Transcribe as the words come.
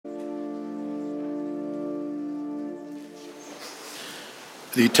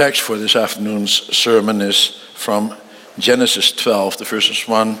The text for this afternoon's sermon is from Genesis 12, the verses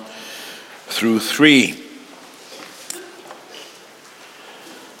 1 through 3.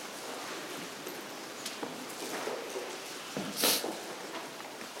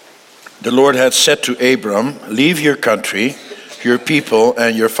 The Lord had said to Abram, "Leave your country, your people,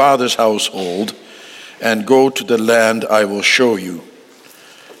 and your father's household, and go to the land I will show you.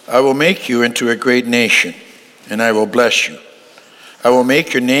 I will make you into a great nation, and I will bless you. I will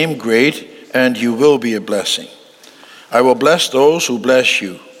make your name great, and you will be a blessing. I will bless those who bless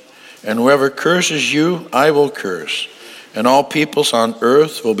you, and whoever curses you, I will curse, and all peoples on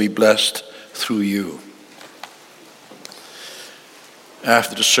earth will be blessed through you."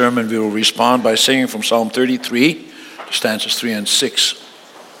 After the sermon, we will respond by singing from Psalm 33, stanzas 3 and 6.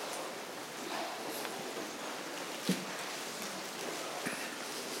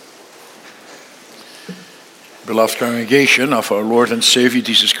 Beloved congregation of our Lord and Savior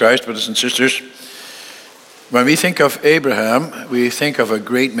Jesus Christ, brothers and sisters, when we think of Abraham, we think of a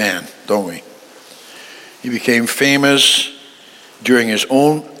great man, don't we? He became famous during his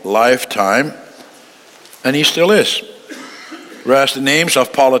own lifetime, and he still is. Whereas the names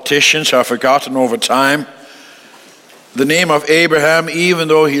of politicians are forgotten over time, the name of Abraham, even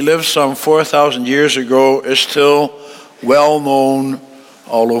though he lived some 4,000 years ago, is still well known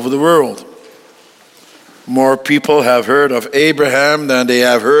all over the world. More people have heard of Abraham than they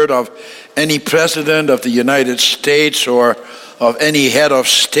have heard of any president of the United States or of any head of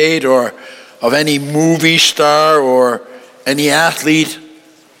state or of any movie star or any athlete.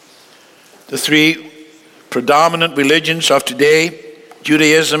 The three predominant religions of today,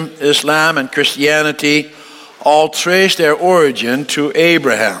 Judaism, Islam, and Christianity, all trace their origin to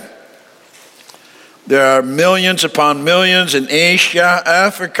Abraham. There are millions upon millions in Asia,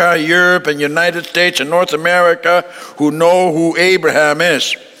 Africa, Europe, and United States, and North America who know who Abraham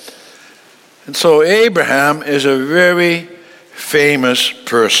is. And so Abraham is a very famous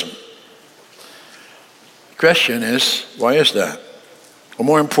person. The question is, why is that? Or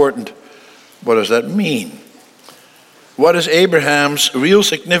more important, what does that mean? What is Abraham's real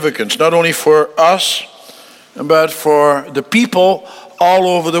significance, not only for us, but for the people all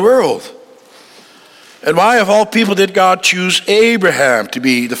over the world? And why, of all people, did God choose Abraham to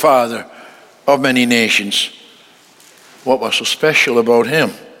be the father of many nations? What was so special about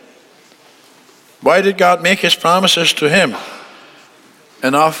him? Why did God make his promises to him?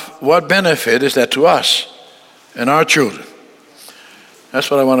 And of what benefit is that to us and our children?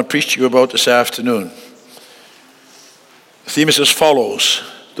 That's what I want to preach to you about this afternoon. The theme is as follows.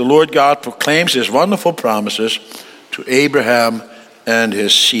 The Lord God proclaims his wonderful promises to Abraham and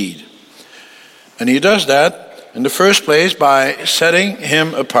his seed. And he does that in the first place by setting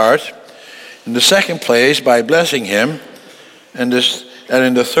him apart, in the second place by blessing him, and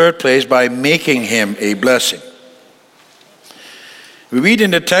in the third place by making him a blessing. We read in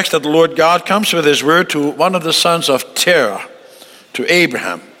the text that the Lord God comes with his word to one of the sons of Terah, to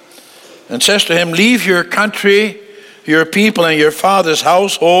Abraham, and says to him, "Leave your country, your people, and your father's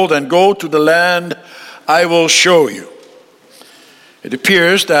household, and go to the land I will show you." It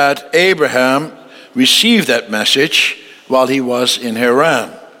appears that Abraham received that message while he was in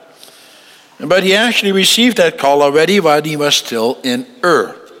Haran. But he actually received that call already while he was still in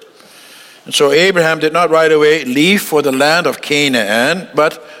Ur. And so Abraham did not right away leave for the land of Canaan,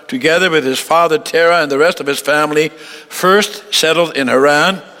 but together with his father Terah and the rest of his family, first settled in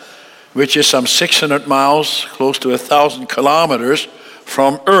Haran, which is some 600 miles, close to 1,000 kilometers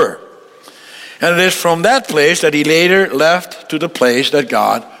from Ur. And it is from that place that he later left to the place that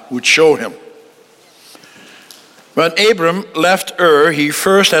God would show him. When Abram left Ur, he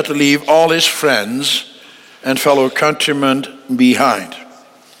first had to leave all his friends and fellow countrymen behind.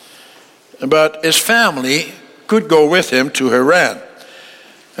 But his family could go with him to Haran.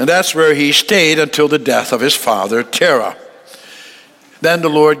 And that's where he stayed until the death of his father, Terah. Then the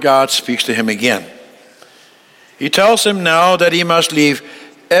Lord God speaks to him again. He tells him now that he must leave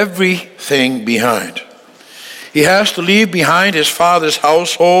everything behind. He has to leave behind his father's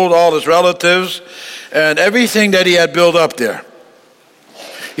household, all his relatives, and everything that he had built up there.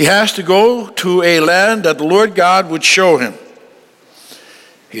 He has to go to a land that the Lord God would show him.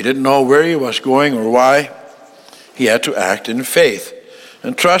 He didn't know where he was going or why. He had to act in faith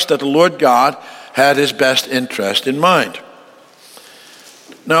and trust that the Lord God had his best interest in mind.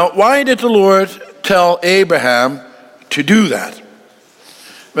 Now, why did the Lord tell Abraham to do that?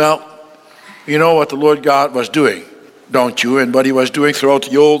 Well, you know what the Lord God was doing, don't you? And what he was doing throughout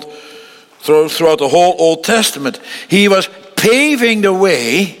the whole Old Testament. He was paving the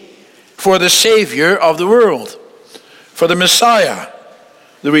way for the Savior of the world, for the Messiah,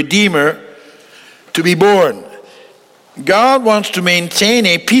 the Redeemer, to be born. God wants to maintain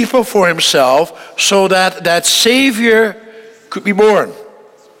a people for himself so that that Savior could be born.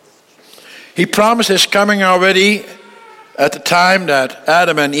 He promised his coming already at the time that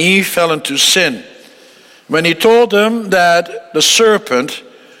Adam and Eve fell into sin, when he told them that the serpent,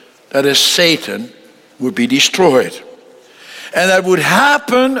 that is Satan, would be destroyed. And that would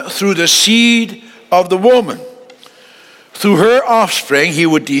happen through the seed of the woman. Through her offspring, he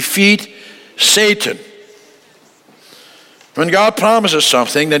would defeat Satan. When God promises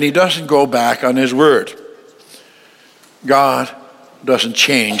something, then he doesn't go back on his word. God doesn't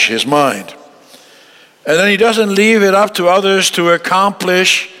change his mind. And then he doesn't leave it up to others to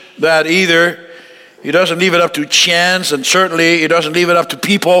accomplish that either. He doesn't leave it up to chance, and certainly he doesn't leave it up to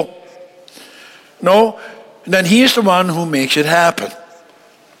people. No, then he is the one who makes it happen.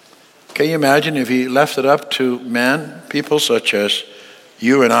 Can you imagine if he left it up to man, people such as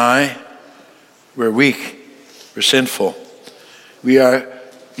you and I? We're weak, we're sinful. We are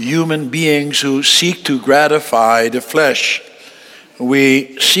human beings who seek to gratify the flesh.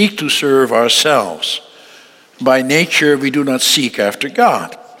 We seek to serve ourselves. By nature, we do not seek after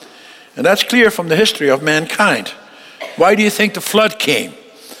God. And that's clear from the history of mankind. Why do you think the flood came?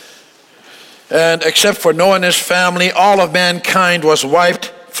 And except for Noah and his family, all of mankind was wiped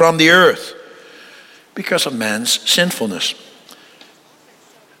from the earth because of man's sinfulness.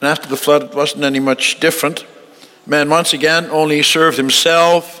 And after the flood, it wasn't any much different. Man once again only served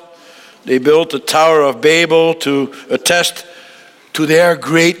himself. They built the Tower of Babel to attest to their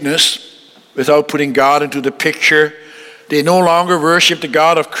greatness without putting God into the picture. They no longer worshiped the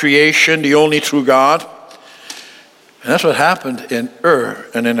God of creation, the only true God. And that's what happened in Ur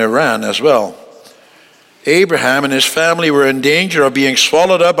and in Iran as well. Abraham and his family were in danger of being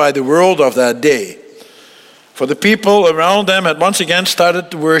swallowed up by the world of that day. For the people around them had once again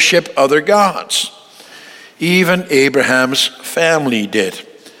started to worship other gods. Even Abraham's family did.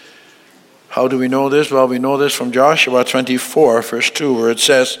 How do we know this? Well, we know this from Joshua 24, verse 2, where it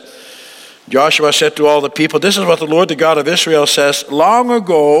says, Joshua said to all the people, "This is what the Lord, the God of Israel, says. Long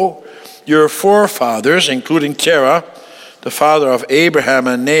ago, your forefathers, including Terah, the father of Abraham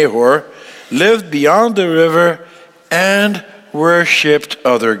and Nahor, lived beyond the river and worshipped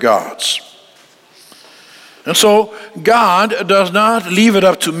other gods." And so God does not leave it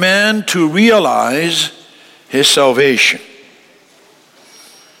up to man to realize his salvation.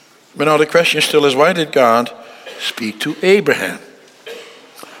 But now the question still is, why did God speak to Abraham?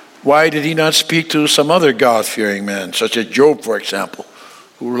 Why did he not speak to some other God-fearing man, such as Job, for example,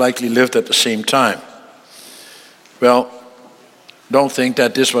 who likely lived at the same time? Well, don't think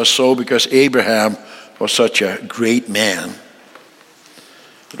that this was so because Abraham was such a great man.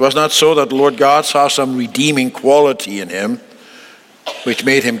 It was not so that the Lord God saw some redeeming quality in him, which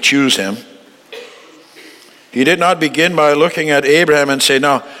made him choose him. He did not begin by looking at Abraham and say,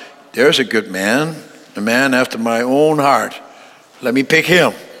 "Now, there's a good man, a man after my own heart. Let me pick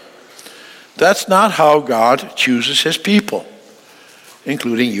him." That's not how God chooses his people,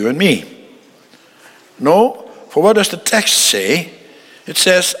 including you and me. No, for what does the text say? It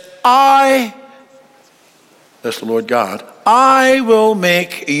says, that's the Lord God, "I will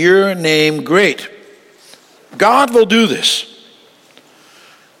make your name great." God will do this.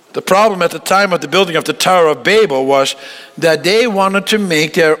 The problem at the time of the building of the Tower of Babel was that they wanted to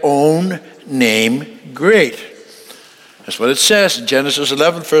make their own name great. That's what it says in Genesis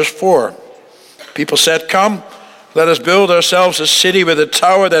 11, verse 4. People said, "Come, let us build ourselves a city with a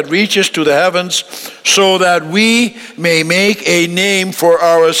tower that reaches to the heavens so that we may make a name for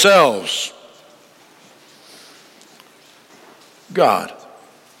ourselves." God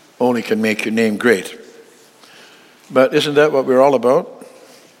only can make your name great. But isn't that what we're all about?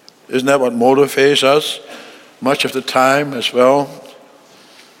 Isn't that what motivates us much of the time as well?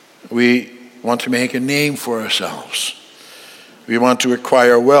 We want to make a name for ourselves. We want to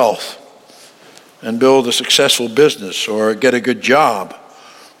acquire wealth and build a successful business or get a good job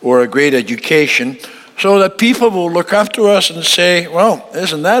or a great education so that people will look up to us and say, "Well,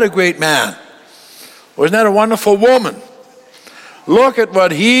 isn't that a great man? Or isn't that a wonderful woman? Look at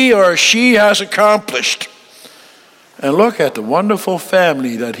what he or she has accomplished. And look at the wonderful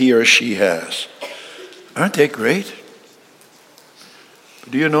family that he or she has. Aren't they great?"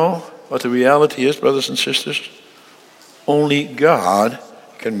 But do you know what the reality is, brothers and sisters? Only God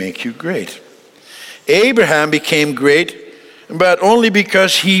can make you great. Abraham became great, but only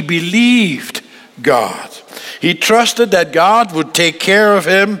because he believed God. He trusted that God would take care of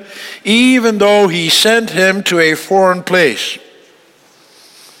him, even though he sent him to a foreign place.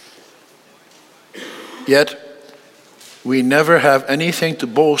 Yet, we never have anything to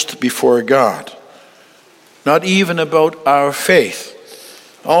boast before God, not even about our faith.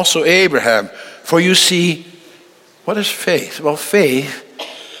 Also Abraham, for you see, what is faith? Well, faith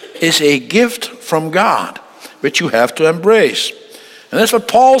is a gift from God, which you have to embrace. And that's what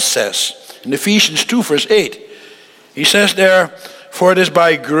Paul says in Ephesians 2, verse 8. He says there, for it is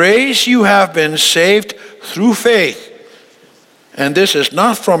by grace you have been saved through faith. And this is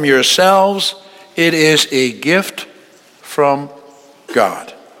not from yourselves, it is a gift from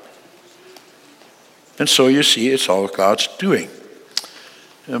God. And so you see, it's all God's doing.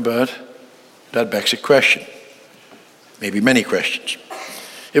 But that begs a question, maybe many questions.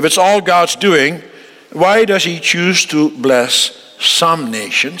 If it's all God's doing, why does he choose to bless some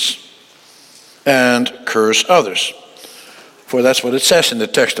nations and curse others? For that's what it says in the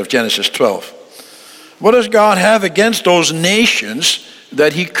text of Genesis 12. What does God have against those nations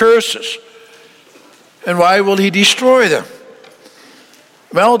that he curses? And why will he destroy them?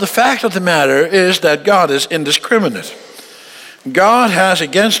 Well, the fact of the matter is that God is indiscriminate. God has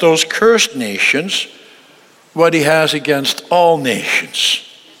against those cursed nations what he has against all nations,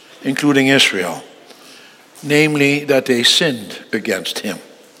 including Israel, namely that they sinned against him.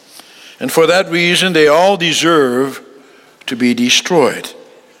 And for that reason, they all deserve to be destroyed.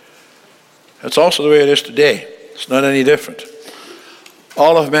 That's also the way it is today. It's not any different.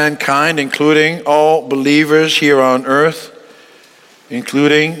 All of mankind, including all believers here on earth,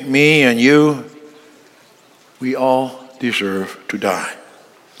 including me and you, we all deserve to die.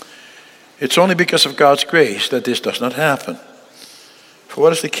 It's only because of God's grace that this does not happen. For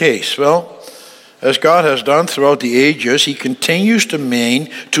what is the case? Well, as God has done throughout the ages, he continues to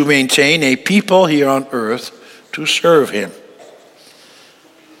maintain a people here on earth to serve him.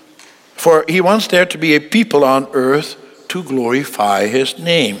 For he wants there to be a people on earth to glorify his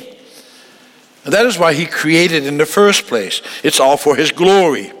name. And that is why he created in the first place. It's all for his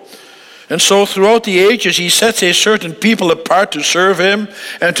glory. And so throughout the ages, he sets a certain people apart to serve him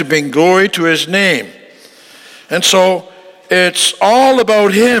and to bring glory to his name. And so it's all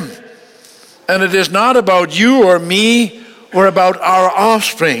about him. And it is not about you or me or about our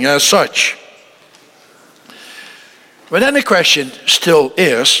offspring as such. But then the question still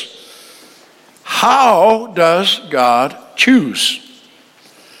is, how does God choose?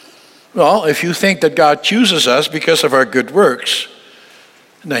 Well, if you think that God chooses us because of our good works,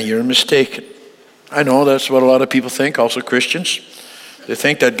 then you're mistaken. I know that's what a lot of people think, also Christians. They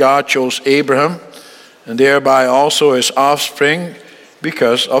think that God chose Abraham and thereby also his offspring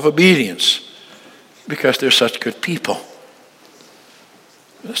because of obedience, because they're such good people.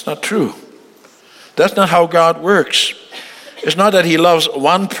 That's not true. That's not how God works. It's not that he loves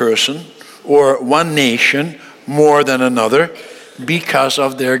one person or one nation more than another because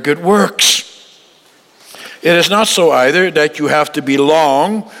of their good works. It is not so either that you have to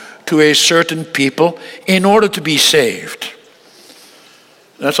belong to a certain people in order to be saved.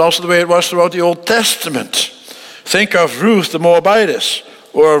 That's also the way it was throughout the Old Testament. Think of Ruth the Moabitess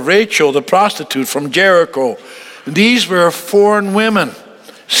or Rachel the prostitute from Jericho. These were foreign women,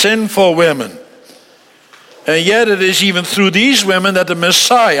 sinful women. And yet it is even through these women that the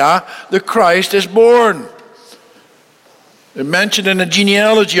Messiah, the Christ, is born. They're mentioned in the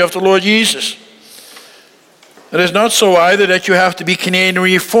genealogy of the Lord Jesus. It is not so either that you have to be Canadian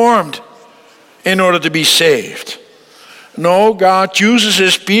Reformed in order to be saved. No, God chooses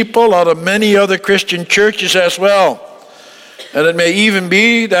his people out of many other Christian churches as well. And it may even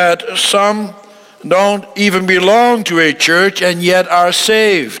be that some don't even belong to a church and yet are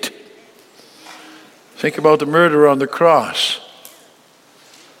saved. Think about the murderer on the cross.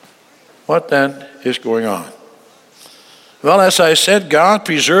 What then is going on? Well, as I said, God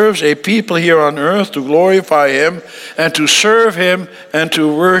preserves a people here on earth to glorify him and to serve him and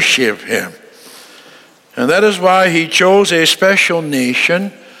to worship him. And that is why he chose a special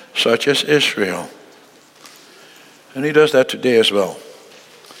nation such as Israel. And he does that today as well.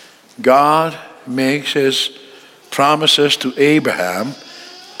 God makes his promises to Abraham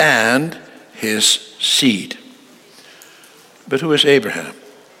and his seed. But who is Abraham?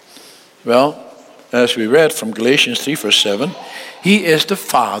 Well, as we read from Galatians 3 verse 7, he is the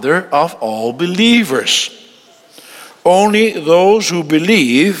father of all believers. Only those who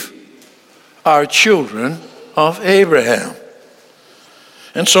believe are children of Abraham.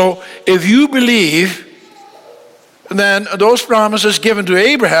 And so, if you believe, then those promises given to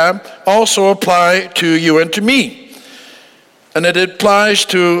Abraham also apply to you and to me. And it applies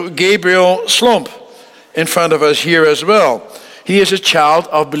to Gabriel Slump in front of us here as well. He is a child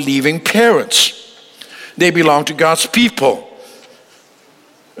of believing parents. They belong to God's people.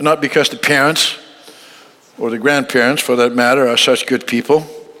 Not because the parents or the grandparents for that matter, are such good people,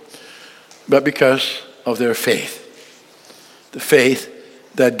 but because of their faith. The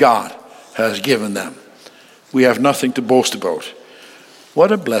faith that God has given them. We have nothing to boast about.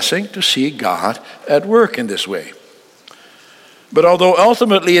 What a blessing to see God at work in this way. But although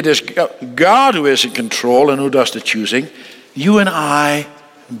ultimately it is God who is in control and who does the choosing, you and I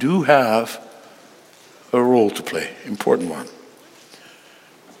do have a role to play, important one.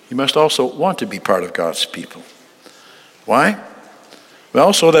 You must also want to be part of God's people. Why?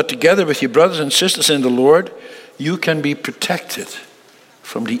 Well, so that together with your brothers and sisters in the Lord, you can be protected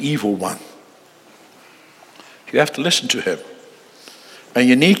from the evil one. You have to listen to him. And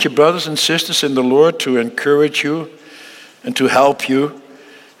you need your brothers and sisters in the Lord to encourage you and to help you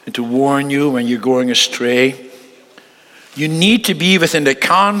and to warn you when you're going astray. You need to be within the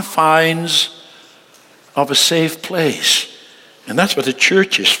confines of a safe place. And that's what the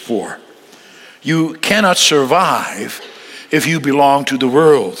church is for. You cannot survive if you belong to the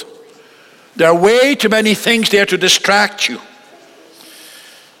world. There are way too many things there to distract you.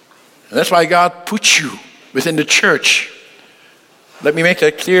 And that's why God puts you within the church. Let me make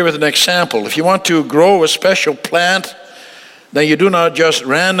that clear with an example. If you want to grow a special plant, then you do not just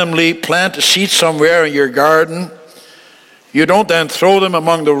randomly plant a seed somewhere in your garden. You don't then throw them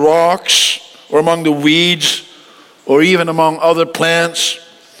among the rocks or among the weeds or even among other plants,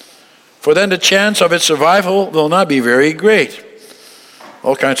 for then the chance of its survival will not be very great.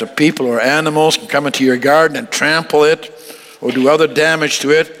 All kinds of people or animals can come into your garden and trample it or do other damage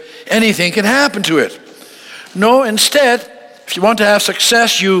to it. Anything can happen to it. No, instead, if you want to have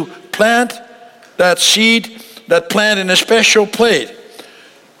success, you plant that seed, that plant in a special plate,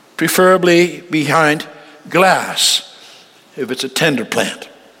 preferably behind glass, if it's a tender plant,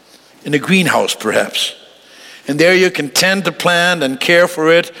 in a greenhouse perhaps. And there you can tend the plant and care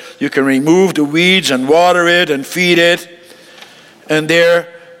for it. You can remove the weeds and water it and feed it. And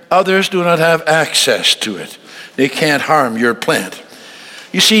there, others do not have access to it. They can't harm your plant.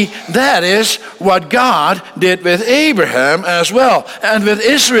 You see, that is what God did with Abraham as well, and with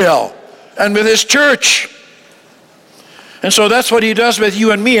Israel, and with his church. And so that's what he does with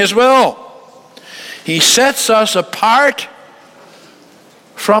you and me as well. He sets us apart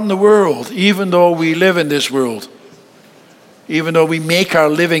from the world, even though we live in this world, even though we make our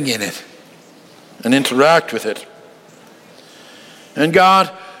living in it and interact with it. And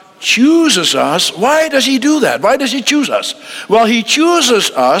God chooses us. Why does he do that? Why does he choose us? Well, he chooses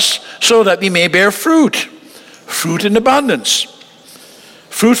us so that we may bear fruit. Fruit in abundance.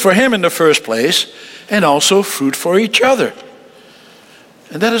 Fruit for him in the first place, and also fruit for each other.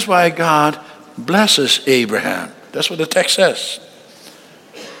 And that is why God blesses Abraham. That's what the text says.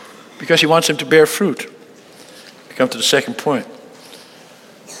 Because he wants him to bear fruit. We come to the second point.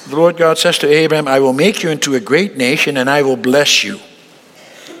 The Lord God says to Abraham, I will make you into a great nation and I will bless you.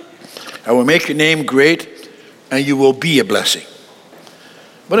 I will make your name great and you will be a blessing.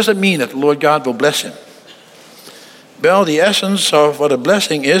 What does it mean that the Lord God will bless him? Well, the essence of what a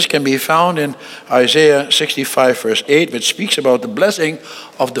blessing is can be found in Isaiah 65 verse 8, which speaks about the blessing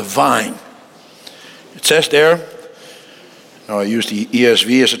of the vine. It says there, now I use the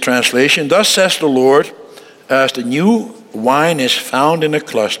ESV as a translation, thus says the Lord, as the new wine is found in a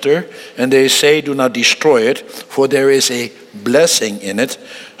cluster, and they say, do not destroy it, for there is a blessing in it,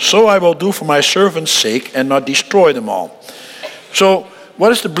 so I will do for my servants' sake and not destroy them all. So,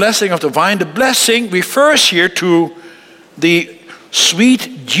 what is the blessing of the vine? The blessing refers here to the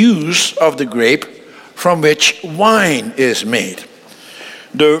sweet juice of the grape from which wine is made.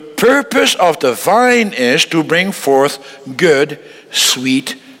 The purpose of the vine is to bring forth good,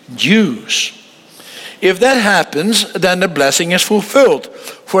 sweet juice. If that happens, then the blessing is fulfilled,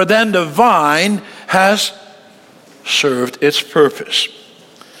 for then the vine has served its purpose.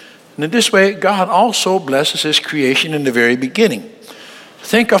 And in this way, God also blesses his creation in the very beginning.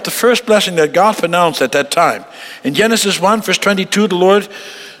 Think of the first blessing that God pronounced at that time. In Genesis 1, verse 22, the Lord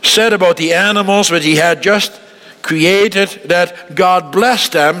said about the animals that he had just created that God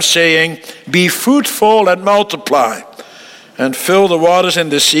blessed them, saying, be fruitful and multiply, and fill the waters in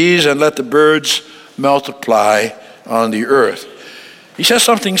the seas, and let the birds multiply on the earth. He says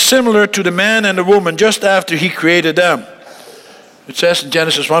something similar to the man and the woman just after he created them. It says in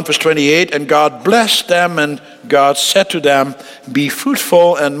Genesis 1 verse 28, and God blessed them, and God said to them, be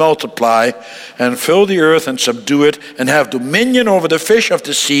fruitful and multiply, and fill the earth and subdue it, and have dominion over the fish of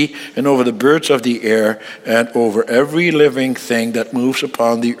the sea, and over the birds of the air, and over every living thing that moves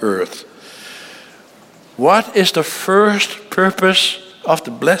upon the earth. What is the first purpose of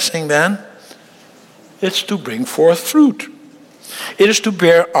the blessing then? It's to bring forth fruit. It is to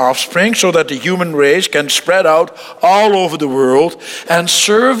bear offspring so that the human race can spread out all over the world and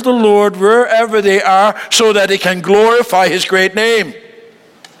serve the Lord wherever they are so that they can glorify his great name.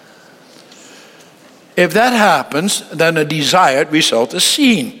 If that happens, then a desired result is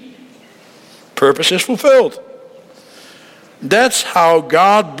seen. Purpose is fulfilled. That's how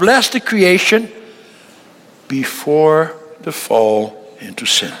God blessed the creation before the fall into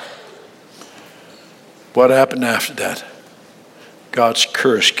sin. What happened after that? God's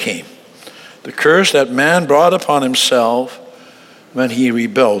curse came. The curse that man brought upon himself when he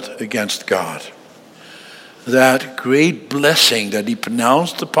rebelled against God. That great blessing that he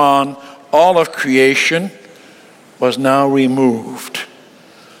pronounced upon all of creation was now removed.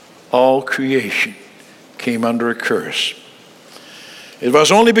 All creation came under a curse. It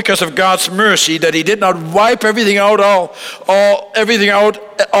was only because of God's mercy that he did not wipe everything out all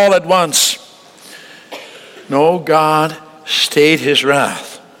at once. No, God stayed his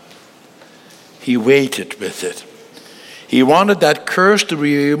wrath. He waited with it. He wanted that curse to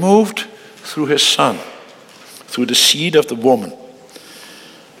be removed through his son, through the seed of the woman.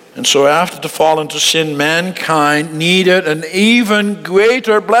 And so after the fall into sin, mankind needed an even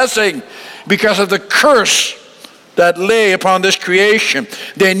greater blessing because of the curse that lay upon this creation.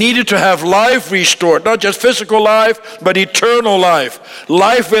 They needed to have life restored, not just physical life, but eternal life,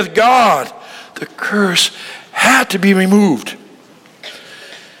 life with God. The curse had to be removed.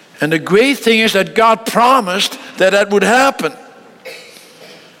 And the great thing is that God promised that that would happen.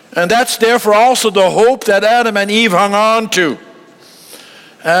 And that's therefore also the hope that Adam and Eve hung on to,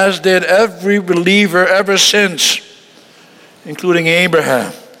 as did every believer ever since, including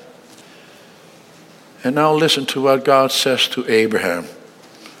Abraham. And now listen to what God says to Abraham.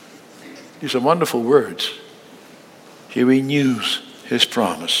 These are wonderful words. He renews his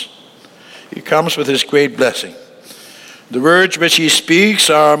promise. He comes with his great blessing. The words which he speaks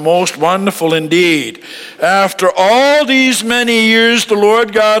are most wonderful indeed. After all these many years, the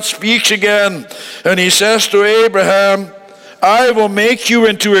Lord God speaks again, and he says to Abraham, I will make you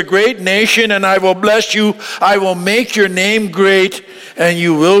into a great nation, and I will bless you. I will make your name great, and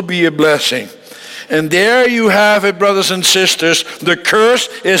you will be a blessing. And there you have it, brothers and sisters. The curse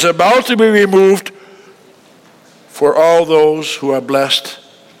is about to be removed for all those who are blessed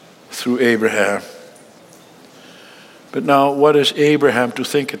through Abraham. But now, what is Abraham to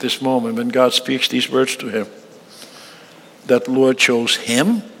think at this moment when God speaks these words to him? That the Lord chose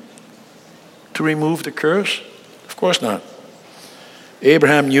him to remove the curse? Of course not.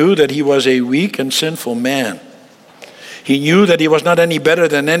 Abraham knew that he was a weak and sinful man. He knew that he was not any better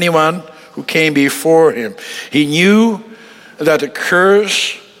than anyone who came before him. He knew that the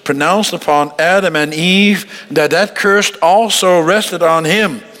curse pronounced upon Adam and Eve, that curse also rested on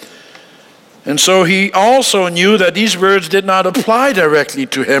him. And so he also knew that these words did not apply directly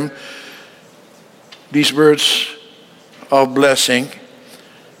to him. These words of blessing.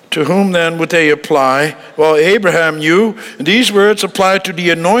 To whom then would they apply? Well, Abraham knew these words apply to the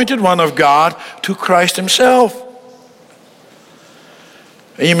anointed one of God, to Christ himself.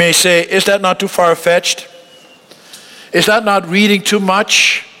 And you may say, is that not too far-fetched? Is that not reading too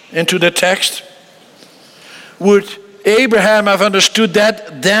much into the text? Would Abraham have understood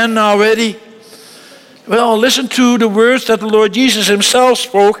that then already? Well, listen to the words that the Lord Jesus himself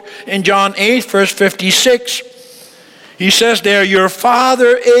spoke in John 8, verse 56. He says there, your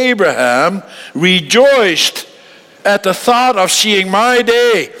father Abraham rejoiced at the thought of seeing my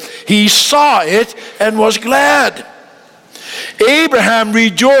day. He saw it and was glad. Abraham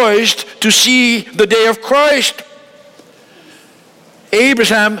rejoiced to see the day of Christ.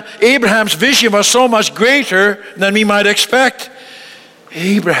 Abraham's vision was so much greater than we might expect.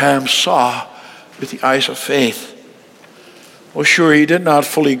 Abraham saw with the eyes of faith. Well, sure, he did not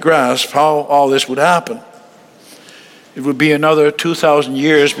fully grasp how all this would happen. It would be another 2,000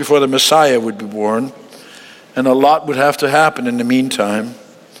 years before the Messiah would be born, and a lot would have to happen in the meantime.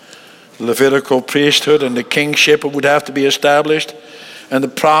 The Levitical priesthood and the kingship would have to be established, and the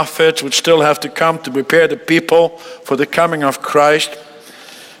prophets would still have to come to prepare the people for the coming of Christ.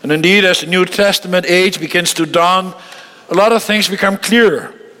 And indeed, as the New Testament age begins to dawn, a lot of things become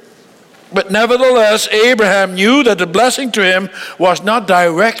clearer. But nevertheless, Abraham knew that the blessing to him was not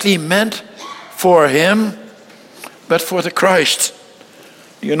directly meant for him, but for the Christ,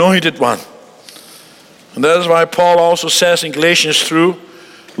 the anointed one. And that is why Paul also says in Galatians 2,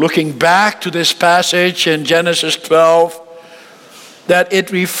 looking back to this passage in Genesis 12, that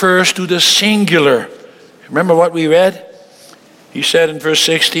it refers to the singular. Remember what we read? He said in verse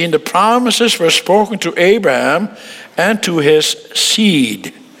 16, the promises were spoken to Abraham and to his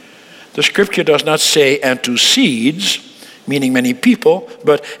seed. The scripture does not say and to seeds. meaning many people,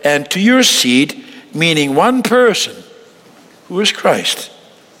 but and to your seed, meaning one person, who is Christ.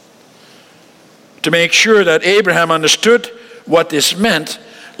 To make sure that Abraham understood what this meant,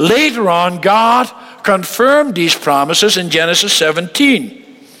 later on God confirmed these promises in Genesis 17,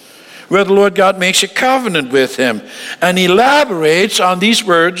 where the Lord God makes a covenant with him and elaborates on these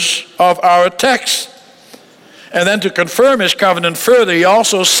words of our text. And then to confirm his covenant further, he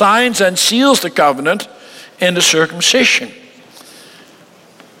also signs and seals the covenant in the circumcision.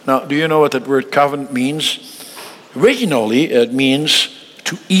 Now, do you know what that word covenant means? Originally, it means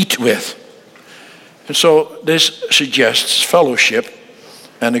to eat with. And so this suggests fellowship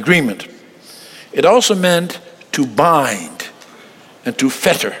and agreement. It also meant to bind and to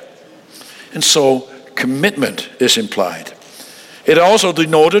fetter. And so commitment is implied. It also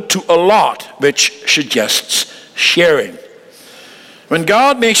denoted to allot, which suggests sharing. When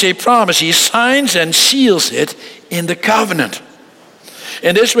God makes a promise, he signs and seals it in the covenant.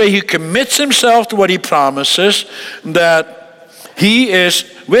 In this way, he commits himself to what he promises, that he is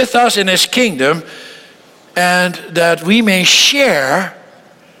with us in his kingdom, and that we may share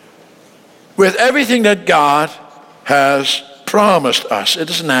with everything that God has promised us. It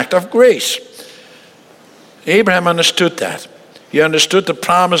is an act of grace. Abraham understood that. He understood the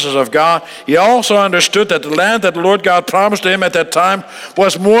promises of God. He also understood that the land that the Lord God promised to him at that time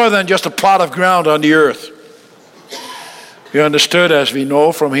was more than just a plot of ground on the earth. He understood, as we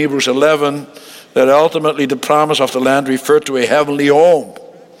know from Hebrews 11, that ultimately the promise of the land referred to a heavenly home.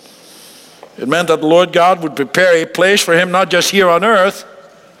 It meant that the Lord God would prepare a place for him not just here on earth,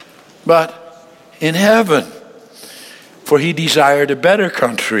 but in heaven. For he desired a better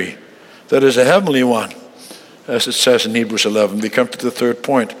country, that is a heavenly one, as it says in Hebrews 11. We come to the third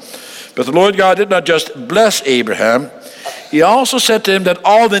point. But the Lord God did not just bless Abraham, he also said to him that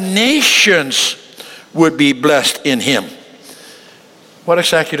all the nations would be blessed in him. What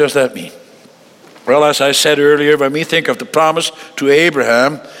exactly does that mean? Well, as I said earlier, when we think of the promise to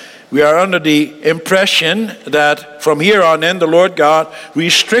Abraham, we are under the impression that from here on in, the Lord God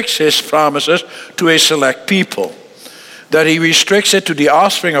restricts his promises to a select people. That he restricts it to the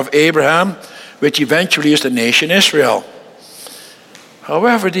offspring of Abraham, which eventually is the nation Israel.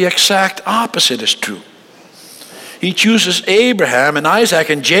 However, the exact opposite is true. He chooses Abraham and Isaac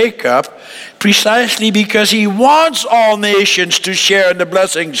and Jacob precisely because he wants all nations to share in the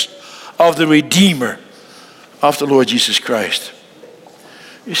blessings of the Redeemer of the Lord Jesus Christ.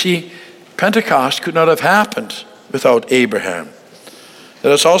 You see, Pentecost could not have happened without Abraham.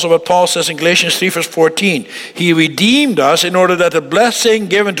 That is also what Paul says in Galatians 3 verse 14. He redeemed us in order that the blessing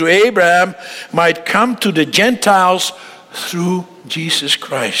given to Abraham might come to the Gentiles through Jesus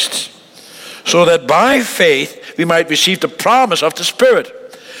Christ, so that by faith we might receive the promise of the Spirit.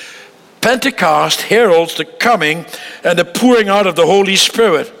 Pentecost heralds the coming and the pouring out of the Holy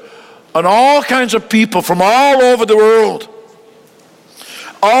Spirit on all kinds of people from all over the world.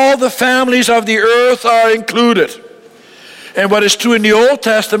 All the families of the earth are included. And what is true in the Old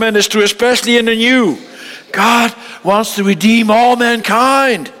Testament is true especially in the New. God wants to redeem all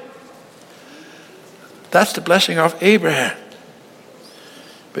mankind. That's the blessing of Abraham.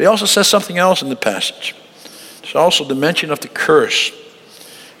 But he also says something else in the passage. There's also the mention of the curse.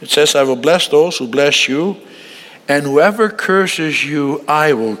 It says, I will bless those who bless you, and whoever curses you,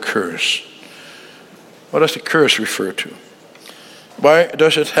 I will curse. What does the curse refer to? Why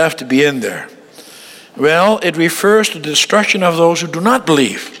does it have to be in there? Well, it refers to the destruction of those who do not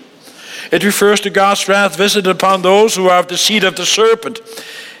believe. It refers to God's wrath visited upon those who are of the seed of the serpent.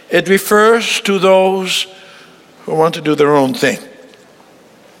 It refers to those who want to do their own thing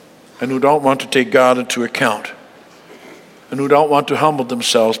and who don't want to take God into account and who don't want to humble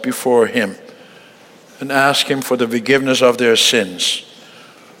themselves before him and ask him for the forgiveness of their sins,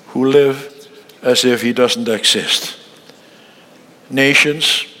 who live as if he doesn't exist.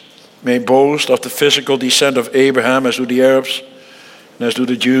 Nations may boast of the physical descent of Abraham, as do the Arabs and as do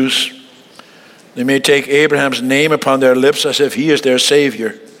the Jews. They may take Abraham's name upon their lips as if he is their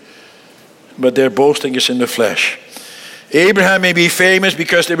Savior, but their boasting is in the flesh. Abraham may be famous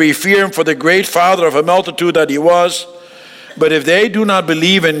because they revere him for the great father of a multitude that he was, but if they do not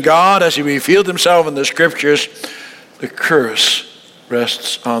believe in God as he revealed himself in the Scriptures, the curse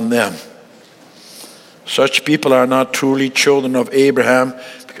rests on them. Such people are not truly children of Abraham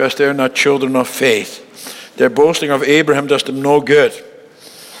because they're not children of faith. Their boasting of Abraham does them no good.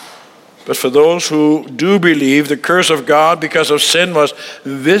 But for those who do believe, the curse of God because of sin was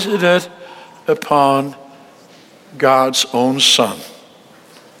visited upon God's own Son,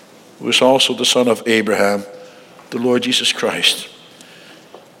 who is also the son of Abraham, the Lord Jesus Christ.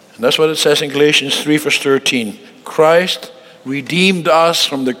 And that's what it says in Galatians 3 verse 13. Christ redeemed us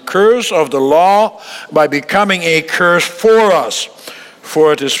from the curse of the law by becoming a curse for us.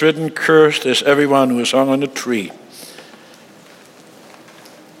 For it is written, cursed is everyone who is hung on a tree.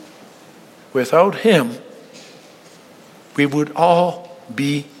 Without him, we would all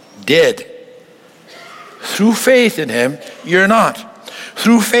be dead. Through faith in him, you're not.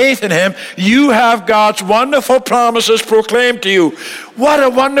 Through faith in him, you have God's wonderful promises proclaimed to you. What a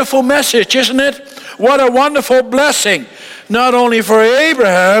wonderful message, isn't it? What a wonderful blessing, not only for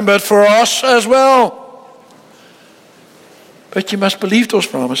Abraham, but for us as well. But you must believe those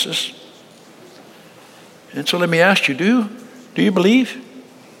promises. And so let me ask you, do you believe?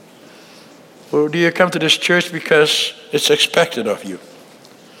 Or do you come to this church because it's expected of you?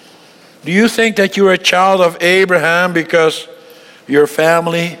 Do you think that you are a child of Abraham because your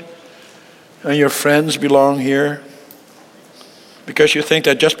family and your friends belong here? Because you think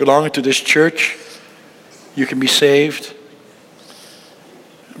that just belonging to this church, you can be saved?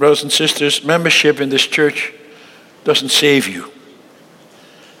 Brothers and sisters, membership in this church doesn't save you.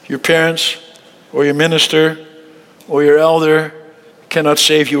 Your parents or your minister or your elder cannot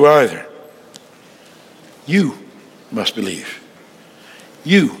save you either. You must believe.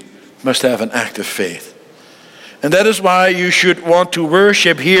 You must have an active faith. And that is why you should want to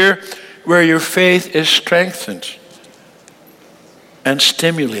worship here where your faith is strengthened and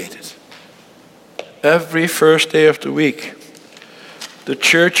stimulated. Every first day of the week, the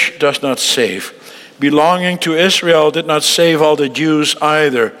church does not save. Belonging to Israel did not save all the Jews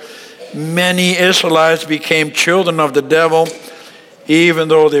either. Many Israelites became children of the devil, even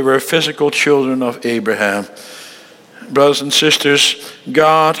though they were physical children of Abraham. Brothers and sisters,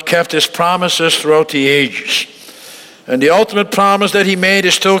 God kept his promises throughout the ages. And the ultimate promise that he made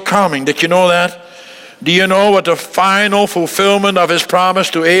is still coming. Did you know that? Do you know what the final fulfillment of his promise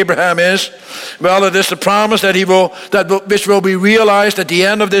to Abraham is? Well, it is the promise which will be realized at the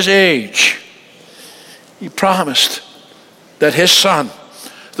end of this age. He promised that his Son,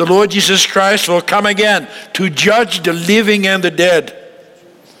 the Lord Jesus Christ, will come again to judge the living and the dead.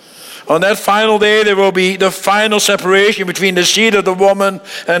 On that final day, there will be the final separation between the seed of the woman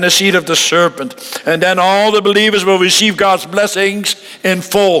and the seed of the serpent. And then all the believers will receive God's blessings in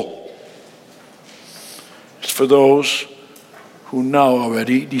full. It's for those who now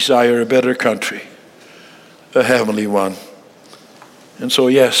already desire a better country, a heavenly one. And so,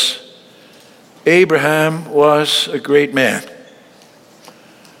 yes, Abraham was a great man.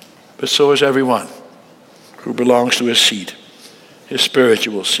 But so is everyone who belongs to his seed, his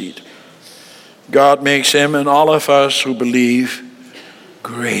spiritual seed. God makes him and all of us who believe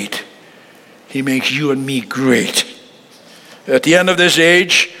great. He makes you and me great. At the end of this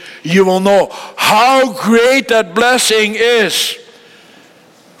age, you will know how great that blessing is.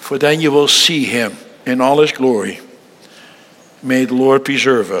 For then you will see him in all his glory. May the Lord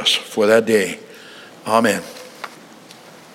preserve us for that day. Amen.